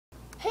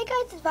Hey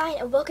guys, it's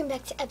Ryan and welcome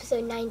back to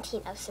episode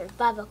 19 of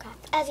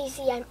SurvivalCraft. As you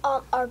see, I'm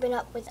all armored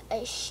up with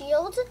a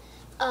shield.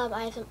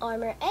 I have some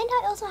armor and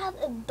I also have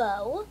a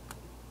bow.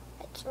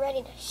 It's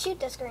ready to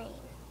shoot the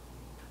screen.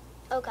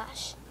 Oh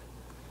gosh.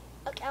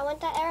 Okay, I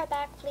want that arrow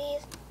back,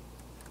 please.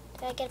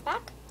 Did I get it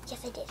back?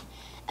 Yes, I did.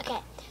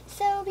 Okay,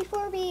 so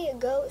before we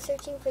go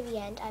searching for the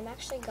end, I'm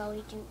actually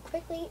going to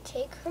quickly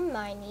take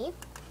Hermione.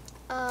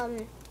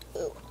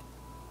 Ooh.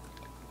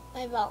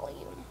 My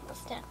volume was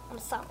down. I'm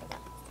sorry, guys.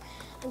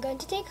 I'm going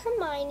to take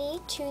Hermione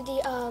to the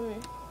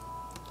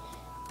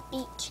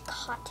beach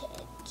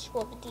cottage,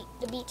 well,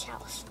 the beach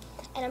house,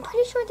 and I'm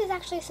pretty sure there's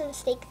actually some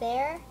steak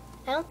there.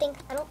 I don't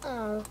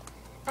know.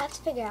 I have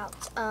to figure out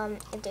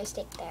if there's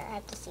steak there. I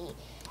have to see.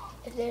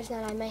 If there's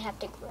not, I might have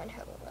to run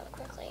home really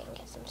quickly and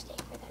get some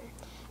steak for them.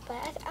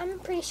 But I'm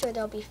pretty sure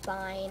they'll be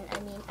fine. I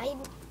mean, I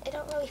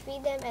don't really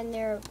feed them, and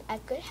they're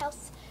at good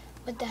health.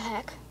 What the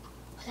heck?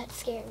 Oh, that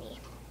scared me.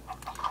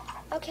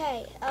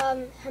 Okay,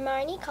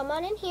 Hermione, come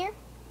on in here.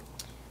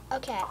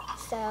 Okay,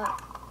 so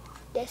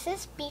this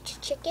is beach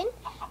chicken.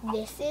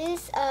 This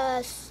is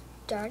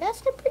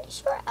Stardust, I'm pretty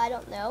sure. I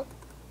don't know.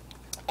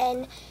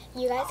 And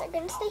you guys are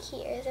gonna stay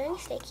here. Is there any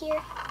steak here?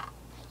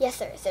 Yes,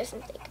 there is. There's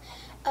some steak.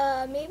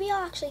 Maybe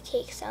I'll actually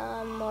take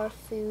some more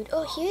food.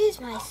 Oh, here's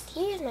my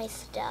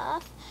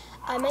stuff.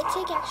 I might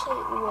take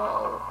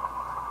whoa.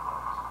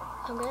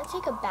 I'm gonna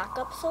take a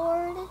backup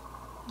sword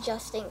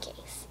just in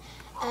case.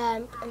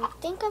 I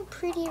think I'm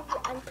pretty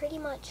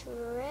much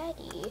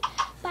ready.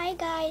 Bye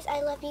guys,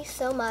 I love you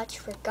so much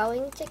for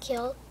going to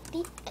kill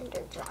the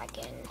Ender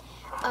Dragon.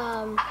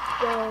 Whoa.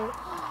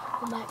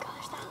 Oh my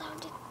gosh,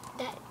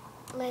 that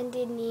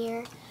landed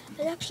near.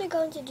 I'm actually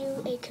going to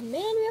do a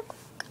command real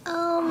quick.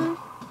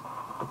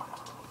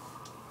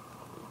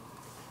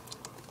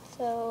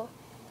 So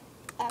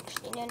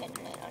actually no.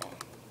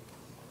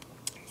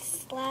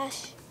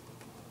 Slash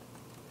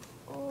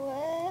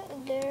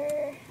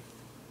weather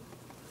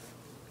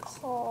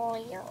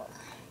clear.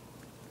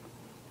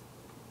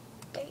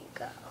 There you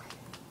go.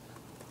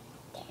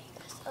 There you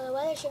go. So the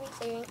weather should be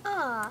clearing.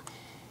 Ah,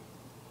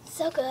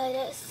 so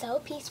good, so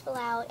peaceful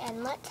out.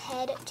 And let's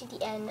head to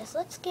the end. So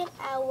let's get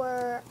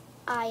our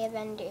Eye of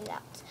Enders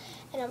out.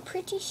 And I'm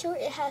pretty sure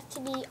it has to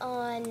be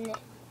on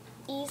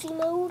easy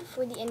mode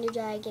for the Ender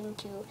Dragon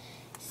to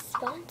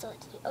spawn. So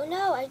let's do. Oh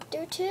no,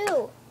 there are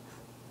two.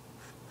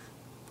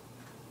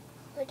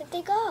 Where did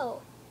they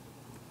go?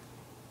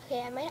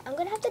 Okay, I'm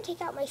gonna have to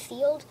take out my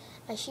shield,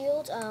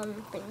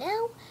 for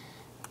now.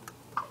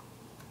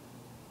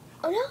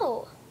 Oh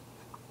no!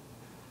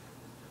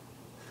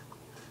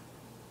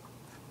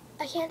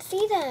 I can't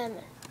see them.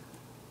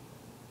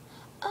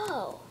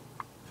 Oh,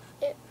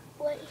 it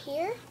went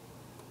here?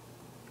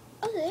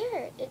 Oh,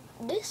 there,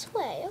 this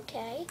way,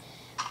 okay.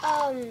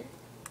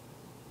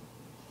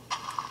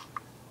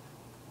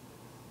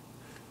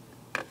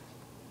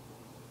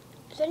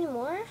 Is there any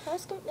more?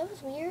 That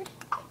was weird.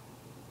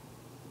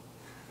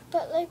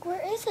 But, like,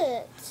 where is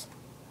it?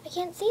 I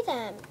can't see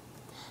them.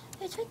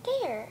 It's right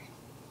there.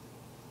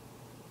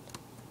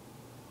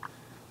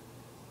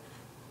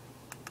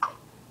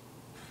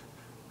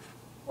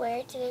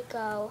 Where did it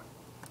go?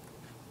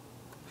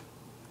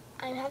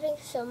 I'm having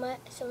so much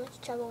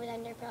trouble with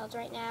ender pearls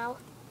right now.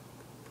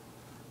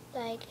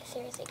 Like,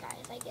 seriously,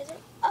 guys. Like, is it?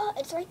 Oh,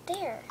 it's right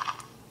there.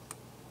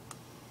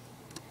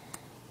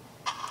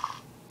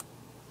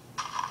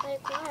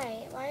 Like,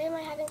 why? Why am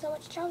I having so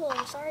much trouble?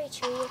 I'm sorry,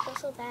 Tree. I feel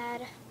so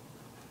bad.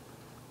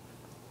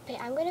 Okay,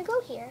 I'm gonna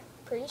go here.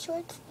 Pretty sure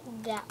it's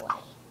that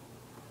way.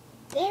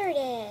 There it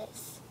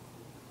is.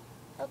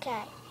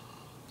 Okay.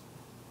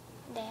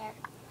 There.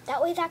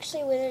 That way is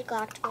actually Wizard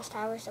Galacticos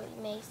Tower, so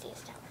you may see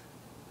his tower.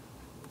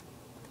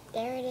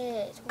 There it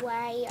is.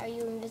 Why are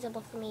you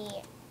invisible for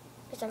me?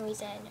 For some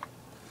reason.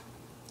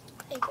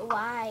 Like,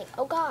 why?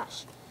 Oh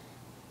gosh.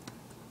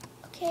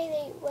 Okay,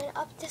 they went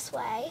up this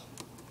way.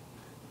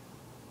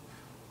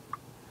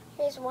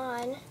 Here's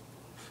one.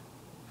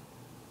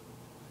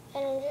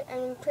 And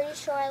I'm pretty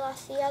sure I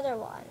lost the other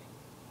one.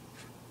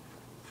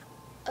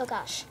 Oh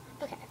gosh.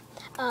 Okay.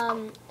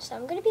 So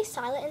I'm gonna be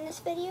silent in this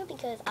video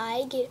because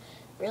I get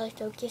really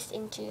focused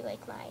into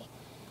like my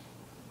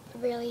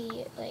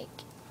really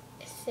like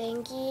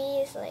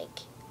thingies,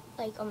 like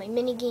on my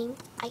mini game.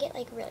 I get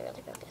like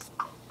really focused.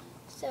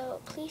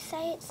 So please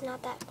say it's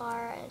not that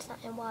far and it's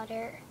not in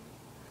water,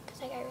 because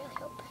like I really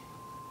hope.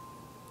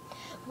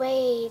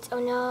 Wait. Oh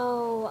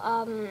no.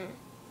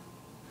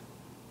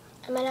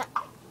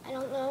 I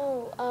don't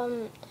know.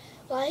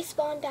 Will I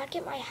spawn back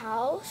at my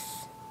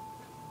house?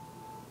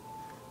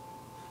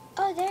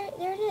 Oh, there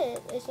it is.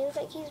 It seems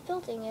like he's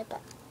building it,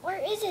 but where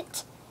is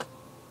it?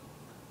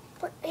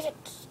 Where is it?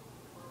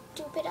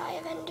 Stupid Eye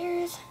of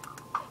Enders.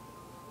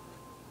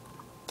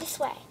 This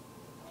way.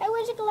 Hey,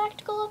 Wizard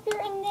Galactical up here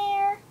and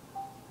there.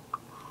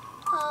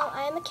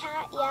 I am a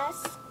cat,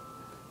 yes.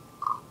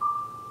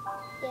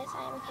 Yes,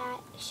 I am a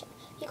cat.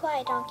 Be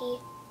quiet, donkey.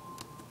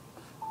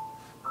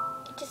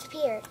 It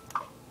disappeared.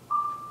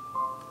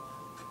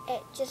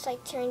 It just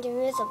like turned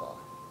invisible.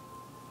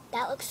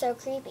 That looks so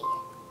creepy.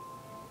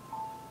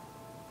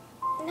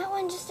 And that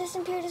one just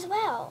disappeared as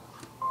well.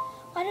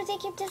 Why do they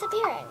keep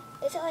disappearing?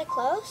 Is it like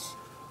close?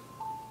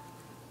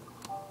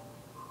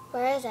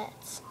 Where is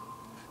it?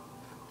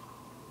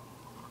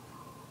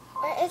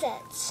 Where is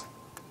it?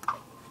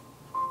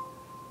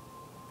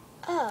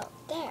 Oh,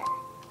 there.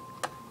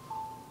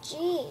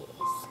 Jeez.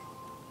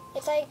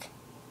 It's like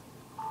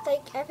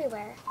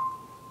everywhere.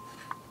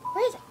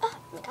 Where is it? Oh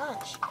my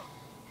gosh.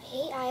 I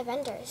hate eye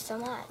vendors so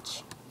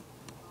much.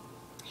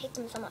 I hate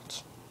them so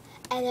much.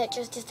 And it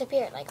just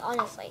disappeared, like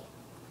honestly.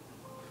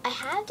 I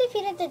have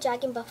defeated the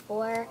dragon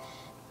before,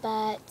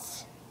 but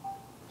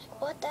like,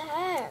 what the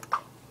heck?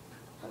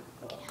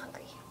 I'm getting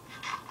hungry.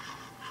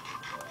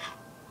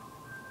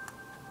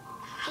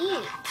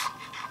 Eat.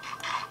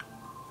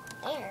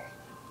 There.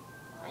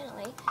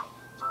 Finally. It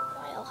took a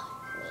while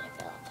for me to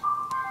fill up.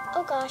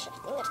 Oh gosh, I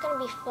think it's gonna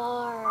be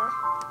far.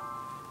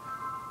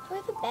 Do I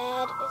have a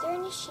bed? Is there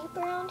any sheep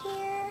around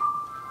here?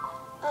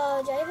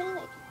 Oh, do I have any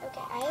like,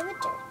 okay, I have a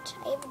dirt.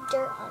 I have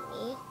dirt on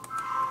me.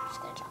 I'm just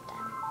gonna drop that.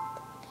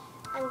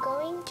 I'm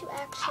going to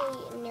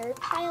actually nerd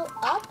pile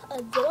up a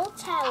little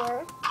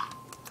tower.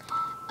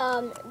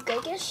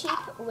 Go get a sheep,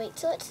 wait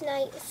till it's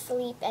night,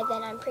 sleep, and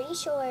then I'm pretty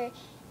sure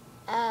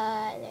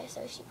there's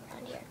no sheep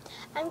around here.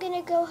 I'm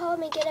gonna go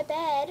home and get a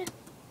bed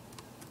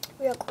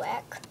real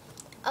quick.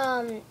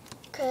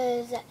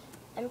 Cause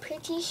I'm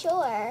pretty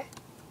sure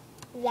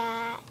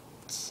that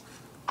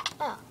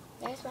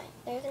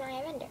there's an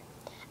eye vendor.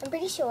 I'm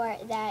pretty sure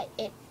that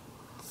it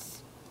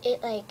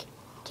like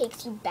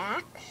takes you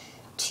back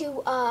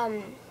to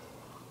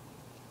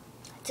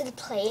the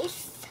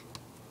place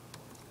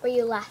where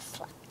you last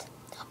slept.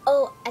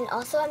 Oh, and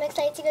also I'm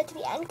excited to go to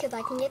the end because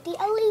I can get the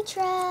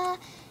elytra.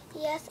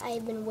 Yes,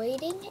 I've been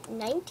waiting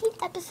 19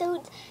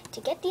 episodes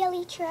to get the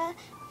elytra,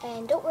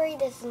 and don't worry,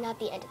 this is not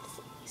the end of the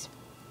series.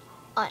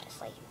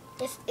 Honestly,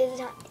 this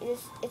isn't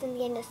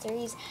the end of the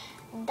series.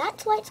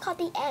 That's why it's called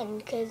the end,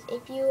 because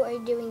if you are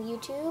doing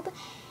YouTube,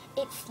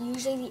 it's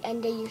usually the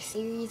end of your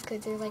series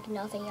because there's like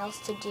nothing else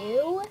to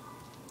do.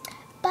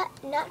 But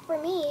not for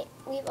me.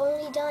 We've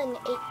only done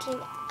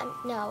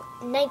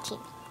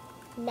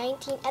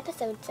 19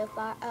 episodes so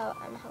far. Oh,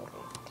 I'm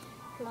hungry.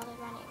 I'm already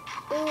running.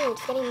 Ooh,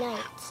 it's getting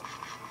night.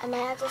 I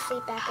might have to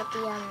sleep back at the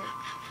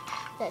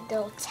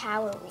little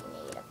tower we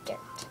made of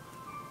dirt.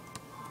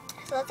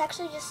 So let's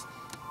actually just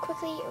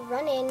quickly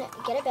run in,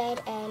 get a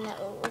bed, and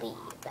leave.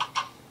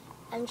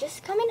 I'm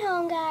just coming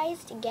home,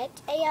 guys, to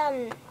get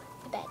a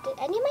bed. Did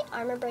any of my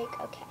armor break?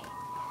 Okay.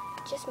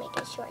 Just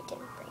making sure it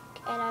didn't break.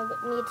 And I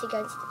would need to go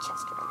into the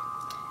chest room.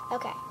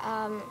 Okay,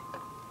 and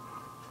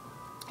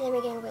then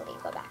we're going to really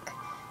go back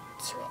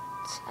to it.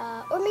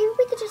 Or maybe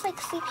we could just, like,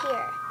 sleep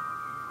here.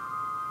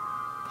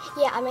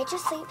 Yeah, I might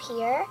just sleep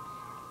here,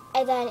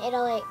 and then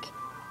it'll, like,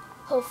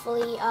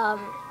 hopefully,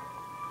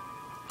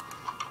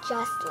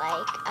 just,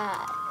 like,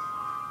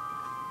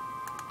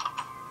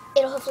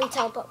 it'll hopefully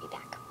teleport me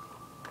back.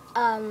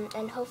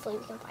 And hopefully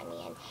we can find the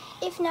end.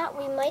 If not,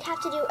 we might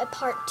have to do a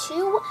part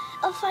 2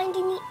 of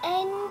finding the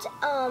end.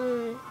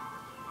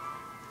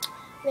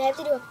 We have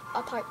to do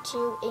a part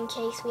 2 in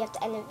case we have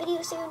to end the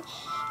video soon.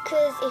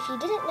 Because if you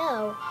didn't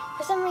know,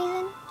 for some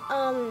reason,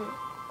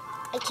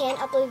 I can't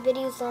upload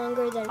videos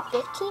longer than 15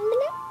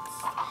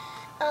 minutes.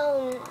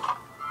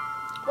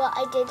 Well,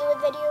 I did do a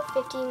video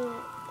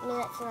 15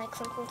 minutes and like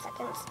something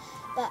seconds,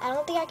 but I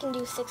don't think I can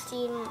do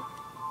 16,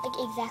 like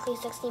exactly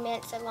 60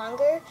 minutes or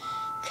longer,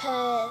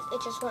 because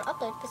it just won't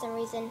upload for some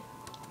reason.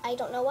 I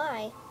don't know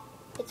why.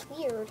 It's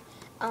weird.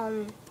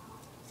 So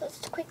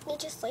let's quickly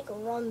just like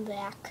run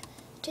back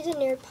to the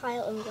nerd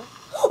pile and go.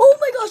 Oh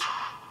my gosh!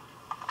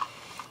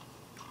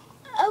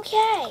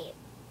 Okay,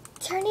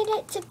 turning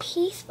it to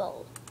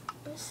peaceful.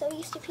 I'm so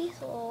used to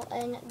peaceful,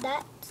 and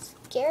that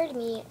scared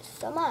me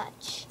so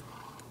much.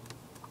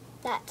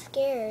 That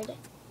scared.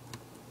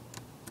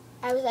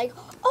 I was like,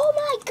 oh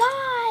my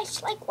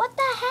gosh! Like, what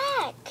the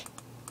heck?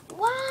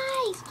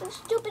 Why? So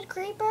stupid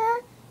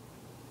creeper.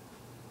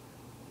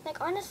 Like,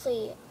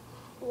 honestly,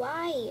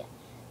 why?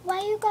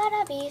 Why you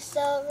gotta be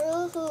so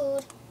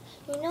rude?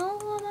 You know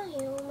I'm a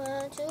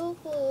human too.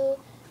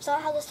 It's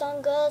not how the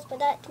song goes, but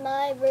that's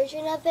my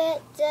version of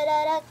it. Da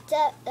da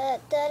da da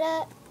da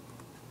da.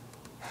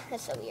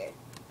 That's so weird.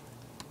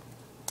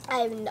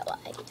 I have no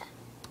idea.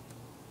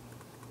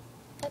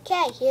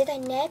 Okay, here's a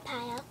nerd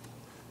pile.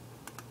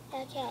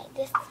 Okay,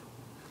 this.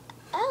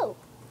 Oh,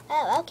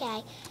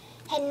 okay.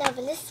 Heading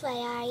over this way,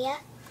 are ya?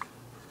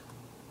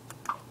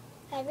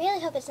 I really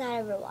hope it's not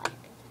overwatered.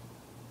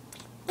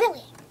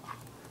 Really?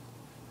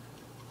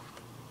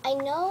 I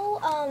know,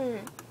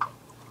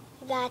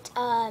 that,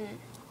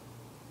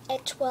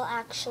 it will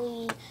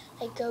actually,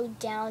 like, go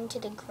down to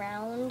the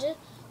ground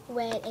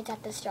when it's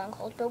at the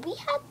stronghold, but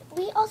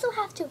we also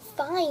have to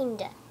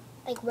find,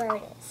 like, where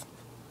it is,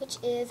 which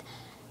is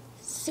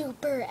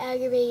super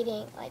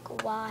aggravating.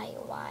 Like, why,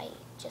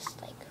 just,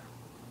 like,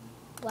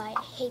 why?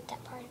 I hate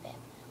that part of it.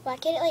 Why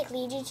can't it, like,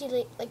 lead you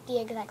to, like, the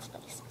exact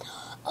place?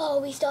 Oh,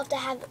 we still have to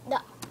have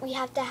we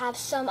have to have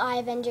some eye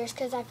Avengers,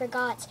 because I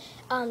forgot,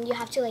 you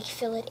have to, like,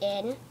 fill it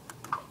in.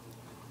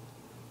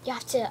 You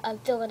have to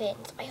fill it in.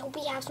 So I hope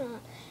we have some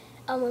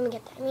when we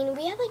get there. I mean,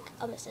 we have like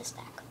almost a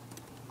stack.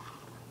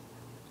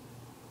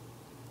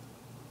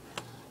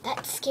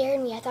 That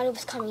scared me. I thought it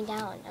was coming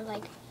down. I'm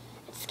like,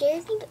 it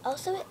scared me, but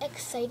also it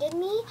excited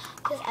me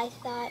because I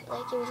thought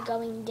like it was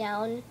going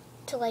down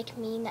to like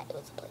mean that it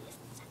was a place.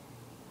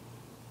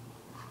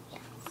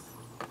 Yes.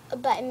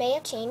 But it may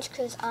have changed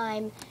because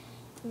I'm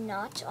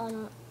not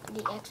on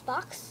the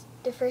Xbox.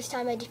 The first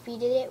time I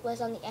defeated it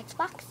was on the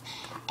Xbox,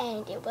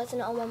 and it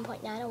wasn't on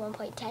 1.9 or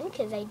 1.10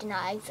 because I did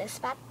not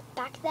exist back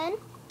then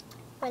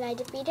when I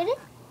defeated it.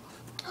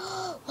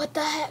 What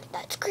the heck?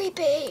 That's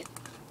creepy.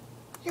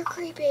 You're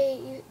creepy,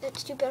 you that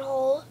stupid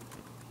hole.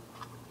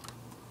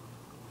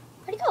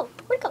 Where'd he go?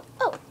 Where'd he go?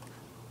 Oh.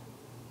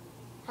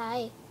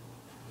 Hi.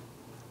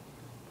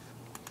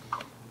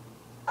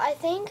 I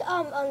think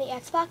on the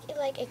Xbox it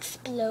like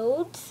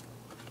explodes.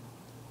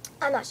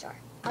 I'm not sure.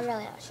 I'm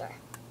really not sure.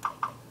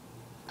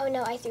 Oh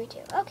no, I threw 2.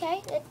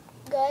 Okay, it's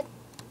good.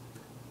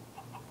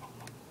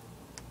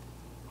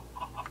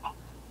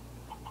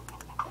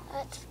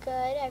 That's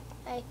good.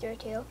 I threw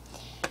 2.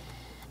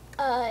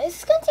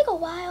 It's gonna take a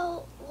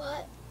while.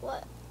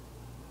 What?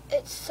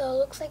 It so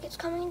looks like it's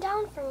coming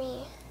down for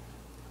me.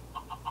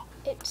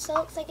 It so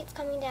looks like it's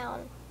coming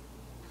down,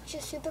 which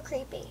is super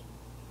creepy.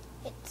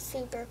 It's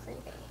super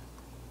creepy.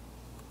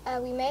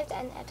 We may have to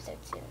end the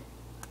episode soon.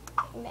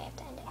 We may have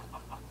to end it.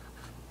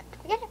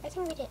 Forget it. I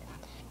think we did.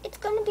 It's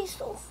gonna be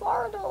so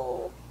far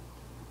though.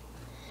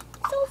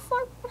 It's so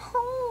far from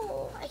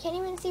home. I can't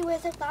even see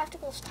where's the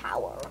Galactical's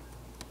tower.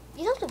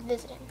 You have to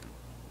visit him.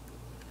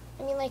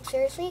 I mean, like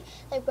seriously,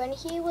 like when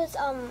he was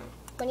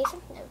when he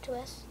sent a note to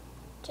us,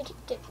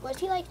 was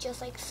he like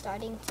just like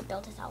starting to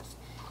build his house?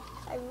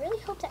 I really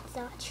hope that's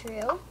not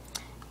true.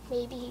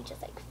 Maybe he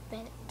just like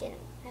didn't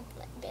have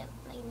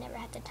like never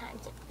had the time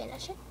to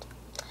finish it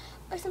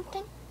or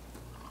something.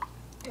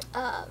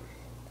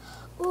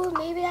 Ooh,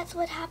 maybe that's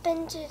what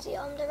happened to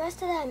the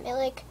rest of them. It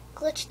like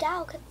glitched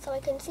out so I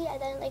couldn't see it,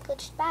 and then it like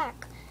glitched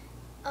back.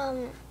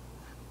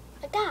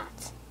 Like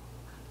that.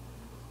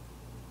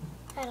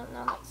 I don't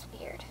know, that's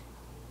weird.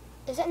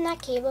 Is it in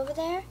that cave over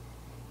there?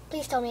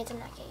 Please tell me it's in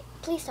that cave.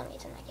 Please tell me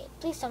it's in that cave.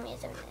 Please tell me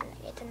it's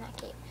in that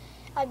cave.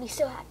 I'd be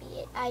so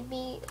happy. I'd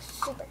be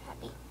super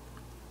happy.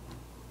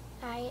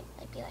 I'd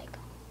be like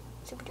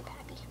super duper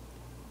happy.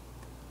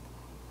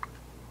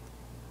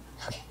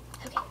 Okay.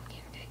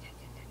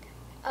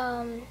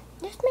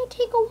 This may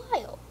take a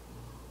while.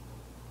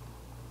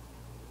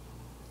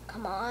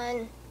 Come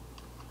on,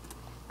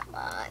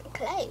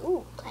 clay.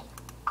 Ooh, clay.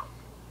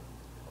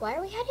 Why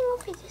are we heading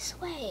over this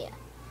way?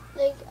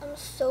 Like, I'm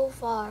so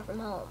far from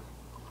home.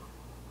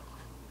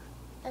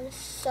 I'm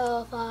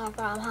so far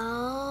from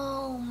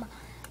home.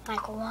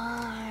 Like,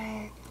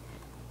 why?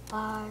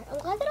 I'm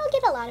glad that I'll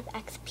get a lot of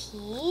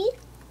XP.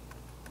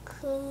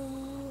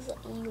 Cause,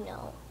 you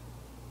know.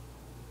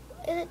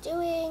 What is it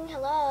doing?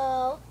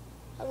 Hello?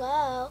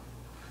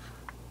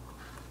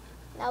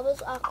 That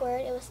was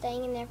awkward. It was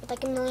staying in there for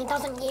like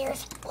 1,000,000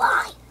 years.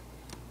 Why?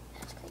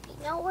 That's creepy.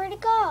 Now, where'd it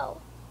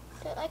go?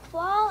 Did it like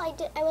fall?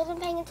 I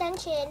wasn't paying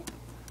attention.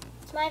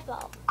 It's my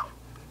fault.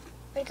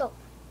 Where'd it go?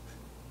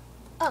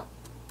 Oh,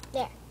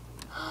 there.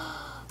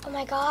 Oh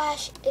my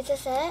gosh. Is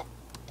this it?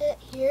 Is it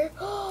here?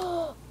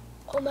 Oh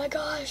my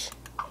gosh.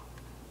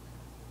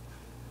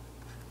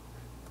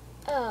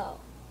 Oh.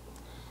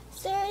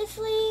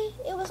 Seriously?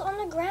 It was on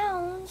the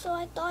ground, so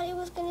I thought it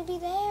was going to be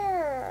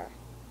there.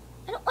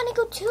 I don't want to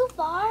go too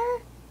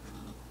far.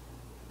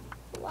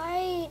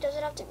 Why does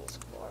it have to be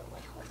explored?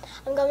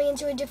 I'm going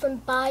into a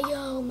different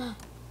biome.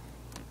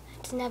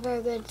 It's never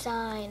a good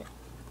sign.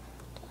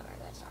 It's never a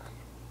good sign.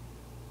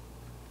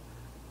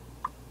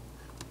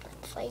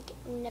 It's like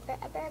never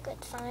ever a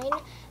good sign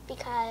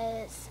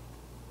because...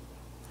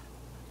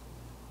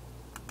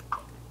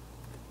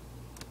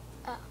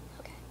 Oh,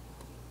 okay.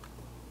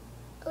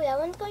 Oh, that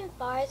one's going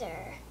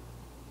farther.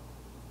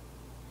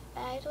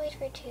 I have to wait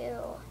for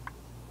 2.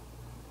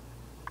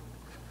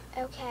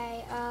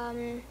 Okay,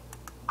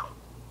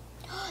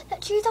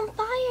 that tree's on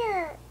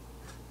fire!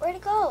 Where'd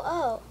it go?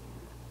 Oh.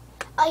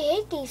 I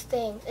hate these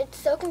things. It's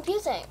so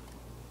confusing.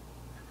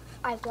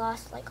 I've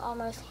lost like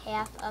almost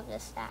half of the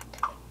stack.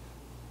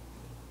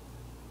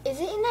 Is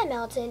it in that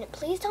mountain?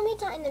 Please tell me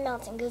it's not in the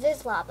mountain because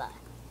there's lava.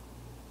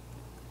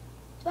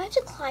 Do I have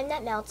to climb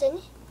that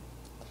mountain?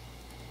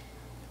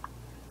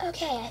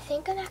 Okay, I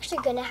think I'm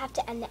actually gonna have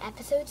to end the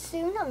episode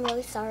soon. I'm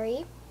really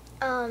sorry.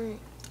 I'll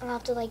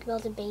have to like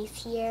build a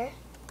base here.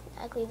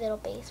 Ugly little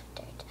base with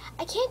dirt.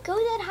 I can't go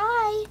that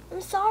high.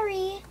 I'm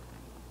sorry.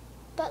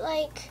 But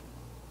like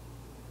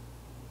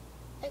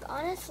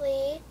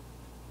honestly,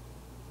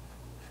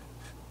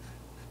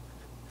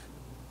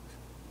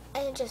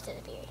 and it just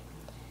disappeared.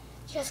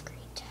 Just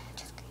great.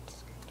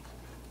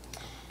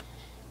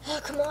 Oh,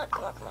 come on.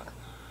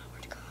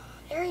 Where'd it go?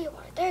 There you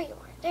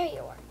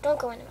are. Don't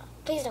go in the mountain.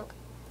 Please don't go.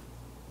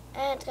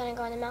 And it's gonna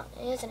go in the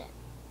mountain, isn't it?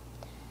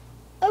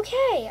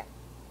 Okay.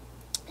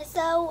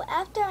 So,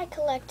 after I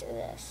collect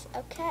this,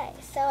 okay,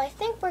 so I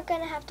think we're going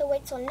to have to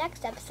wait till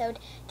next episode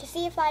to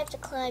see if I have to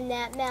climb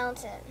that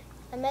mountain.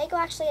 I may go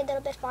actually a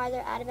little bit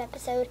farther out of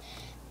episode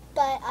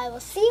But I will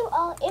see you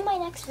all in my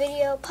next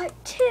video, part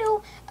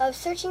 2 of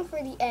searching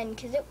for the end,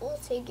 because it will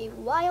take a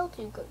while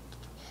to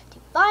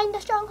find the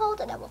stronghold,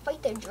 and I will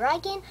fight the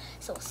dragon.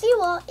 So we'll see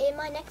you all in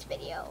my next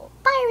video.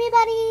 Bye,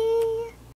 everybody!